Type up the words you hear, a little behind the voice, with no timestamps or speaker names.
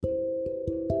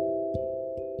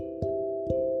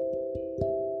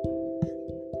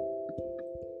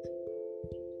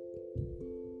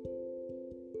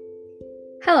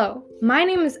Hello, my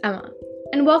name is Emma,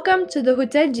 and welcome to the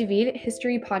Hôtel de Ville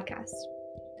History Podcast.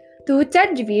 The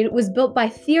Hôtel de Ville was built by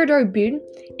Theodore Bude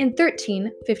in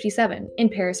 1357 in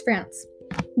Paris, France.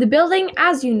 The building,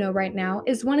 as you know right now,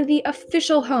 is one of the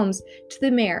official homes to the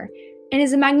mayor and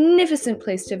is a magnificent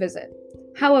place to visit.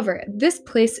 However, this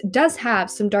place does have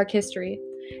some dark history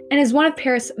and is one of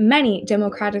Paris' many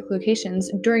democratic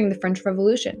locations during the French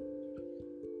Revolution.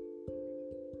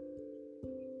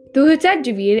 The Hôtel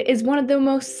de Ville is one of the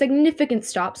most significant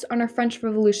stops on our French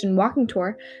Revolution walking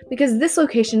tour because this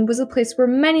location was a place where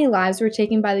many lives were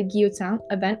taken by the Guillotine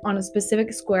event on a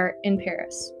specific square in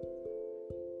Paris.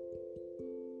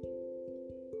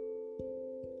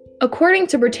 According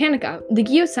to Britannica, the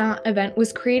Guillotine event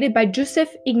was created by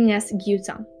Joseph Ignace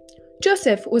Guillotin.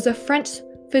 Joseph was a French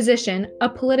physician, a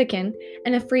politician,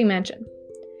 and a Freemason.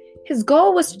 His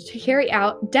goal was to carry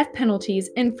out death penalties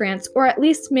in France, or at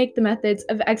least make the methods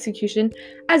of execution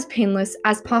as painless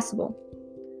as possible.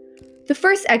 The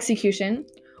first execution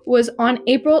was on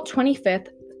April 25th,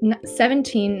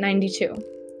 1792,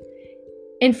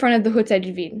 in front of the Hôtel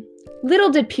de Ville.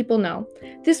 Little did people know,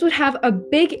 this would have a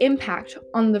big impact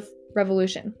on the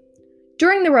revolution.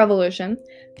 During the revolution,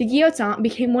 the guillotine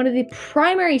became one of the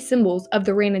primary symbols of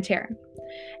the Reign of Terror,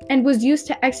 and was used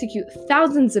to execute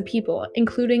thousands of people,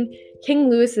 including King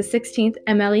Louis XVI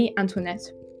and Marie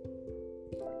Antoinette.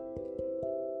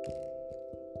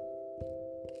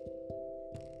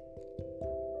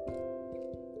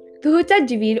 The Hôtel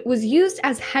de Ville was used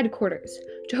as headquarters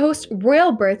to host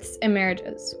royal births and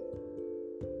marriages.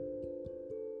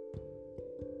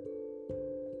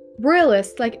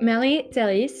 Royalists like Marie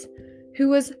Therese, who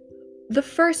was the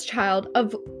first child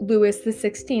of Louis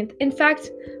XVI. In fact,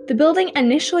 the building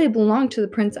initially belonged to the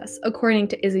princess, according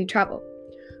to Izzy Travel.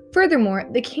 Furthermore,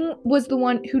 the king was the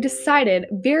one who decided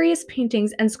various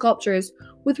paintings and sculptures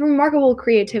with remarkable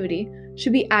creativity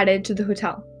should be added to the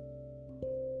hotel.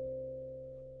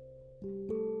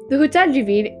 The Hôtel de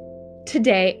Ville,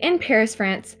 today in Paris,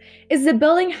 France, is the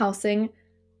building housing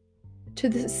to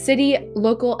the city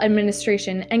local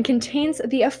administration and contains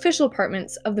the official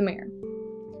apartments of the mayor.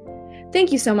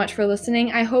 Thank you so much for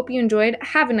listening. I hope you enjoyed.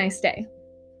 Have a nice day.